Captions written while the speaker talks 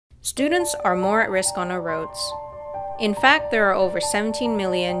Students are more at risk on our roads. In fact, there are over 17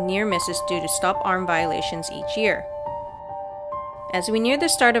 million near misses due to stop arm violations each year. As we near the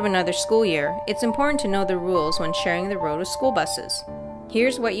start of another school year, it's important to know the rules when sharing the road with school buses.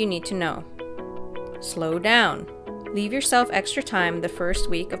 Here's what you need to know. Slow down. Leave yourself extra time the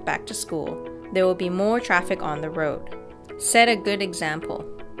first week of back to school. There will be more traffic on the road. Set a good example.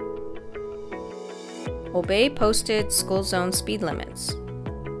 Obey posted school zone speed limits.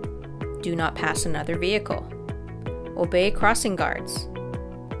 Do not pass another vehicle. Obey crossing guards.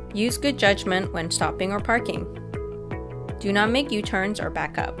 Use good judgment when stopping or parking. Do not make U-turns or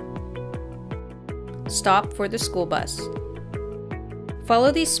back up. Stop for the school bus.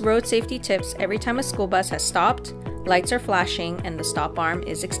 Follow these road safety tips every time a school bus has stopped, lights are flashing, and the stop arm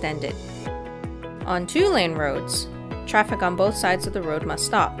is extended. On two-lane roads, traffic on both sides of the road must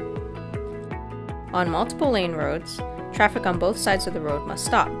stop. On multiple-lane roads, traffic on both sides of the road must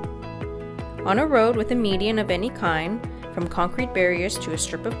stop. On a road with a median of any kind, from concrete barriers to a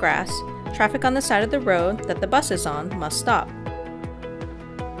strip of grass, traffic on the side of the road that the bus is on must stop.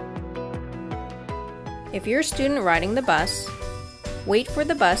 If you're a student riding the bus, wait for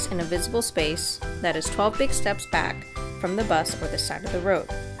the bus in a visible space that is 12 big steps back from the bus or the side of the road.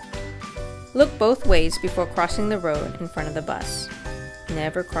 Look both ways before crossing the road in front of the bus.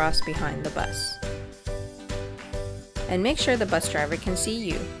 Never cross behind the bus. And make sure the bus driver can see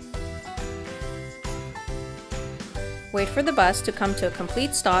you. Wait for the bus to come to a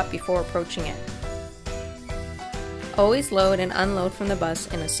complete stop before approaching it. Always load and unload from the bus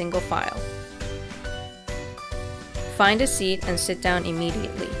in a single file. Find a seat and sit down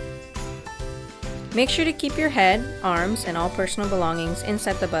immediately. Make sure to keep your head, arms, and all personal belongings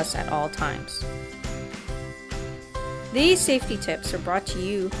inside the bus at all times. These safety tips are brought to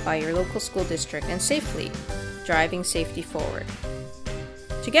you by your local school district and Safely, driving safety forward.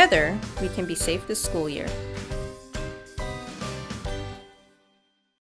 Together, we can be safe this school year.